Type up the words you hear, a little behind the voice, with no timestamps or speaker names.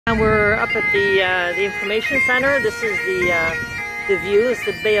up at the information center. This is the view. It's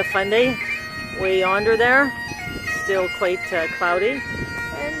the Bay of Fundy, way yonder there. It's still quite cloudy.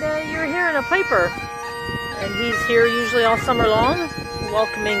 And you're hearing a piper. And he's here usually all summer long,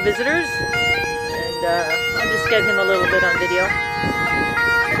 welcoming visitors. And I'll just get him a little bit on video.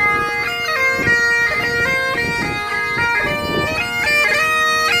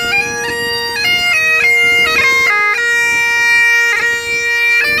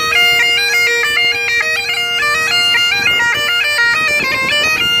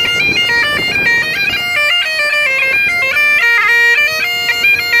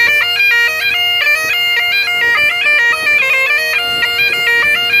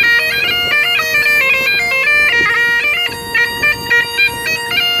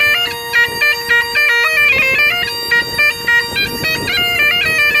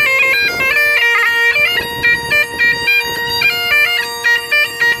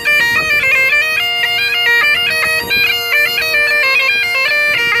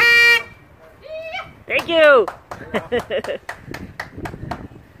 Thank you!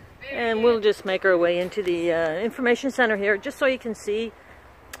 And we'll just make our way into the information center here, just so you can see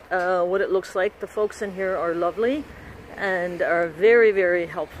what it looks like. The folks in here are lovely and are very, very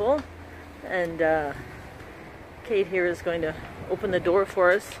helpful. And Kate here is going to open the door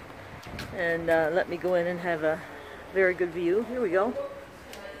for us and let me go in and have a very good view. Here we go.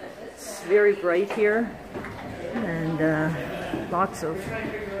 It's very bright here, and lots of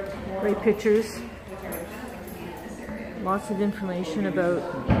great pictures. Lots of information about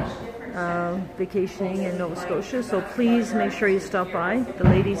vacationing in Nova Scotia, so please make sure you stop by. The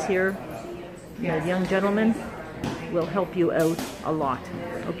ladies here, the young gentlemen, will help you out a lot.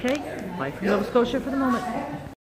 Okay? Bye from Nova Scotia for the moment.